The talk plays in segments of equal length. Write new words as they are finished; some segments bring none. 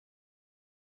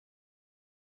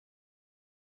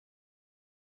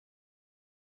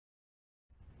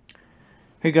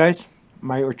Hey guys,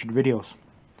 my orchard videos.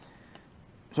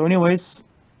 So anyways,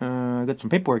 I got some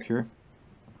paperwork here.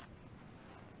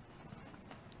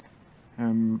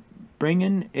 I'm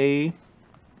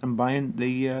I'm buying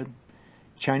the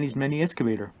Chinese mini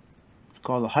excavator. It's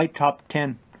called the Hightop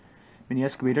 10 mini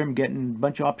excavator. I'm getting a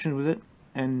bunch of options with it,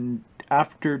 and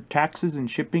after taxes and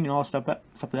shipping and all stuff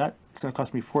like that, it's gonna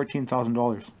cost me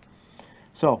 $14,000.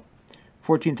 So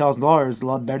 $14,000 is a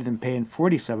lot better than paying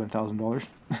 $47,000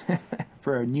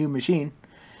 for a new machine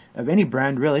of any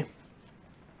brand, really.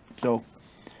 So,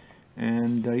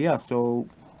 and yeah, so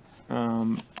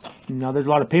now there's a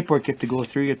lot of paperwork you have to go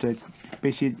through. You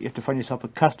have to find yourself a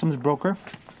customs broker,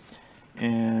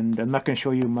 and I'm not going to show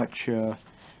you much. I'm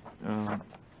not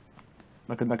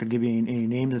going to give you any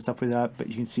names and stuff like that, but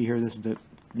you can see here this is the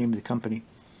name of the company,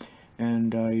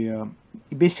 and you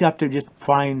basically have to just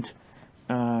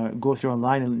go through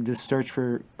online and just search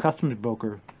for customs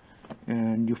broker,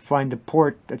 and you find the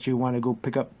port that you want to go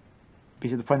pick up.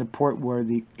 Basically, find the port where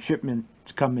the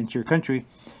shipments come into your country.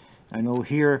 I know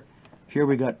here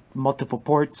we got multiple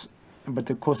ports, but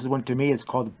the closest one to me is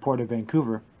called the Port of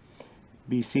Vancouver,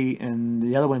 BC, and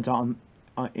the other one's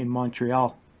in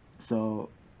Montreal, so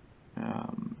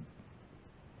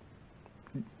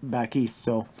back east.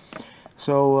 And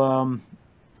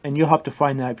you'll have to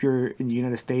find that if you're in the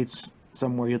United States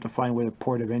somewhere. You have to find where the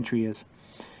port of entry is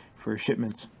for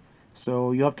shipments.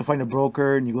 So you have to find a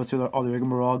broker, and you go through all the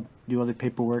rigmarole, do all the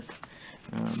paperwork.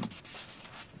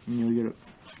 You gotta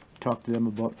talk to them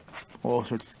about all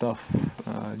sorts of stuff,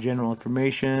 general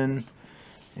information,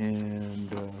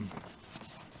 and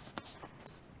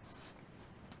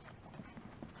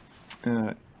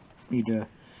need to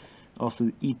also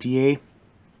the EPA.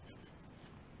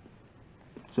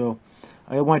 So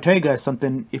I want to tell you guys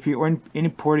something. If you're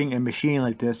importing a machine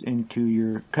like this into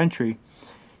your country,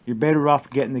 you're better off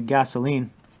getting the gasoline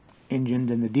engine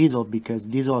than the diesel, because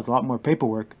diesel has a lot more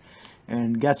paperwork,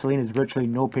 and gasoline is virtually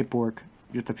no paperwork.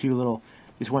 Just a few little,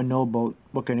 just want to know about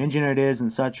what kind of engine it is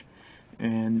and such.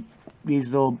 And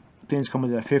these little things come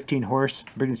with a 15 horse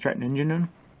Briggs & Stratton engine in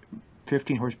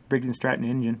 15 horse Briggs & Stratton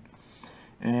engine,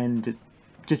 and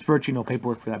just virtually no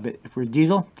paperwork for that. But if it's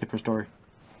diesel, different story.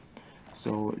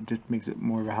 So it just makes it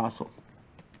more of a hassle.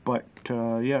 But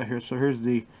yeah, here's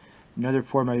the another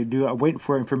form I do. I'm waiting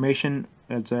for information.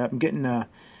 As I'm getting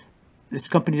this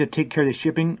company to take care of the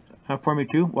shipping for me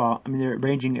too. Well, I mean, they're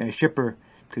arranging a shipper,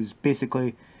 because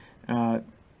basically,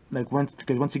 like once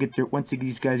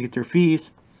these guys get their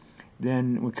fees,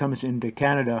 then when it comes into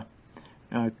Canada,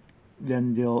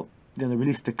 then they'll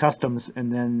release the customs, and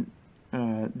then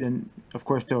of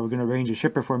course they're going to arrange a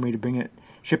shipper for me to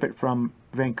ship it from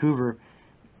Vancouver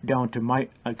down to my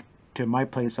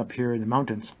place up here in the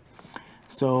mountains.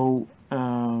 So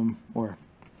or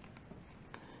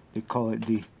they call it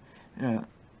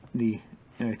the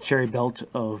cherry belt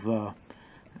of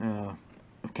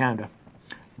Canada.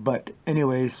 But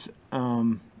anyways,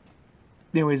 that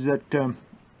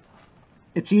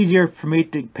it's easier for me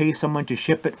to pay someone to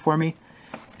ship it for me,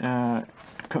 than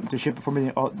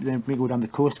me go down the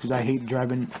coast, because I hate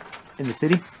driving in the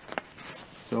city.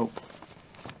 So,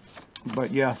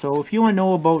 but yeah, so if you want to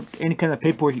know about any kind of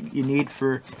paperwork you need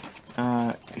for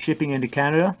shipping into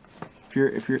Canada,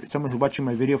 if you're someone who's watching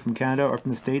my video from Canada or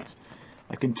from the States,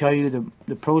 I can tell you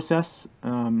the process.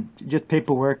 Just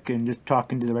paperwork and just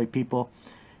talking to the right people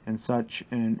and such.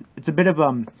 And it's a bit of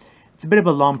a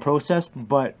long process,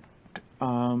 but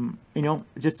it's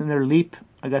just another leap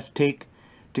I guess to take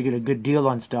to get a good deal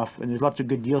on stuff. And there's lots of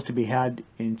good deals to be had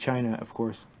in China, of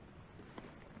course.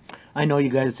 I know you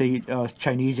guys say it's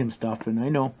Chinesium stuff, and I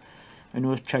know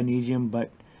it's Chinesium,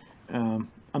 but I'm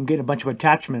getting a bunch of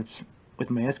attachments with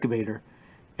my excavator,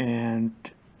 and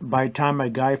by the time a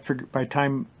guy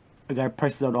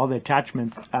prices out all the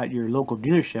attachments at your local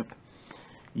dealership,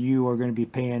 you are going to be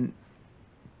paying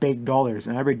big dollars.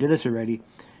 And I already did this already,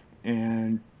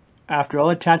 and after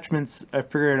all attachments, I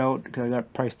figured it out, because I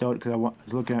got priced out, because I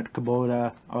was looking at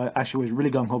Kubota. I actually was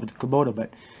really gung ho with the Kubota, but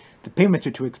the payments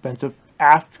are too expensive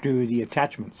after the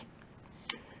attachments.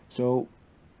 So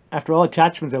after all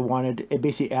attachments I wanted, it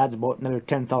basically adds about another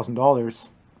 $10,000.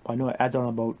 I know it adds on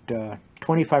about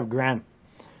 25 grand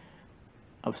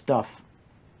of stuff,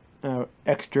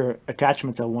 extra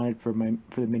attachments I wanted for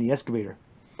the mini excavator.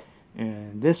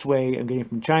 And this way I'm getting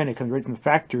from China, it comes right from the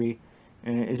factory,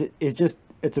 and it's just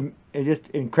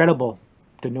incredible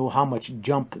to know how much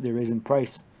jump there is in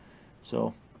price.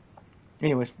 So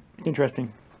anyways, it's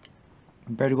interesting.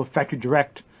 Better to go factory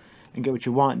direct and get what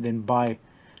you want than buy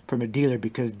from a dealer,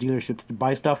 because dealerships to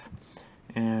buy stuff,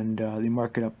 and they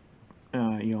mark it up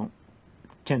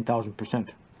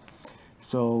 10,000%.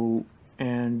 So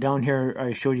And down here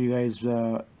I showed you guys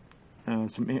a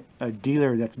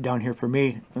dealer that's down here for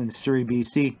me in Surrey,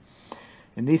 BC,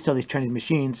 and they sell these Chinese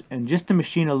machines, and just the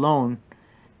machine alone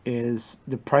is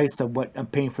the price of what I'm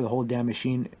paying for the whole damn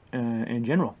machine in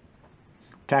general,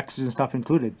 taxes and stuff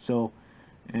included. So,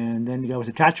 and then you got with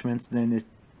attachments, then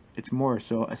it's more.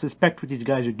 So I suspect what these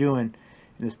guys are doing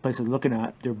in this place I was looking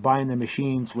at, they're buying the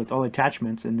machines with all the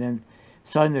attachments and then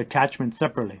selling their attachments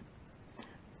separately.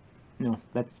 You know,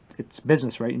 it's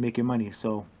business, right? You make your money.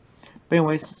 So, but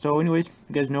anyways,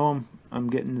 you guys know I'm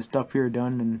getting the stuff here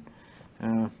done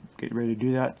and get ready to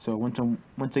do that. So once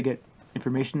I get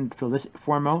information to fill this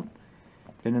form out,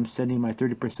 then I'm sending my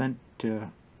 30% to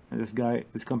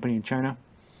this company in China,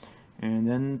 and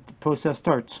then the process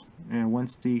starts. And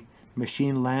once the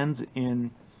machine lands in,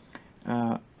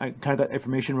 I kind of got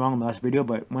information wrong in the last video,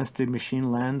 but once the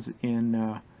machine lands in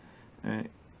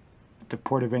the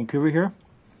port of Vancouver here,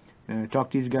 I talk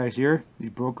to these guys here, the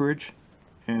brokerage,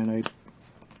 and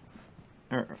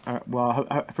well,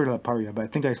 I forgot that part yet, but I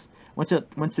think once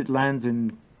it lands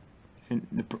in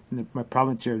my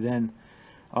province here, then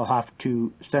I'll have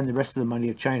to send the rest of the money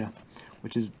to China,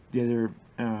 which is the other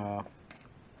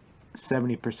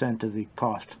 70% of the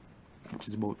cost, which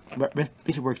is about,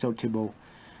 basically works out to about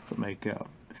something like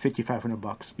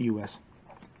 $5,500 US.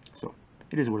 So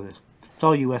it is what it is. It's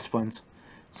all US funds.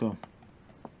 So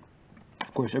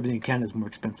of course everything in Canada is more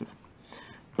expensive.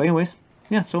 But anyways,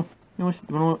 yeah. So anyways, if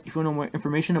you want to know more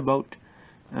information about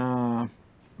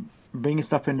bringing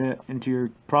stuff into your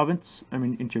province, I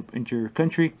mean into your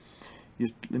country,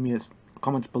 just leave me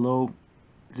comments below.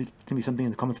 Leave me something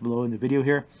in the comments below in the video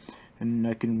here, and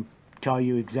I can tell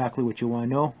you exactly what you want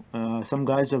to know. Some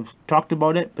guys have talked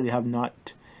about it, but they have not.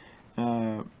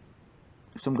 I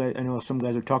know some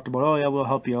guys have talked about, oh yeah, we'll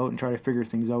help you out and try to figure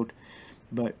things out.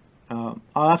 But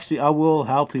I will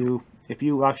help you if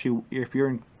you're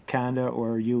in Canada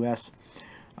or US.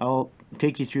 I'll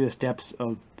take you through the steps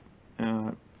of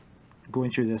going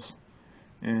through this,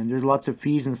 and there's lots of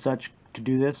fees and such to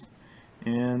do this.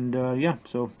 And yeah,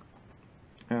 so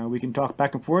we can talk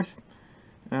back and forth.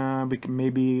 We can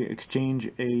maybe exchange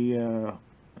a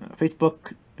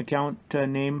Facebook account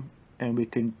name, and we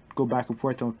can go back and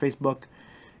forth on Facebook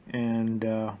and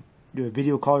do a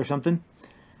video call or something,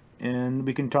 and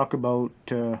we can talk about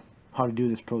how to do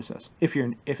this process if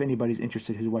anybody's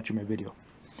interested who's watching my video.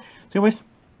 So anyways,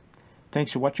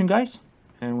 thanks for watching, guys,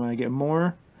 and when I get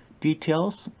more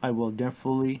details I will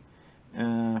definitely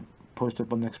post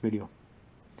up on the next video.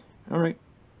 Alright,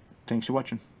 thanks for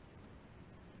watching.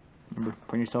 Remember,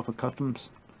 find yourself a customs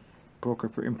broker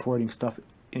for importing stuff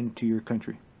into your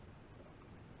country,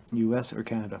 US or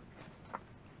Canada.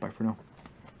 Bye for now.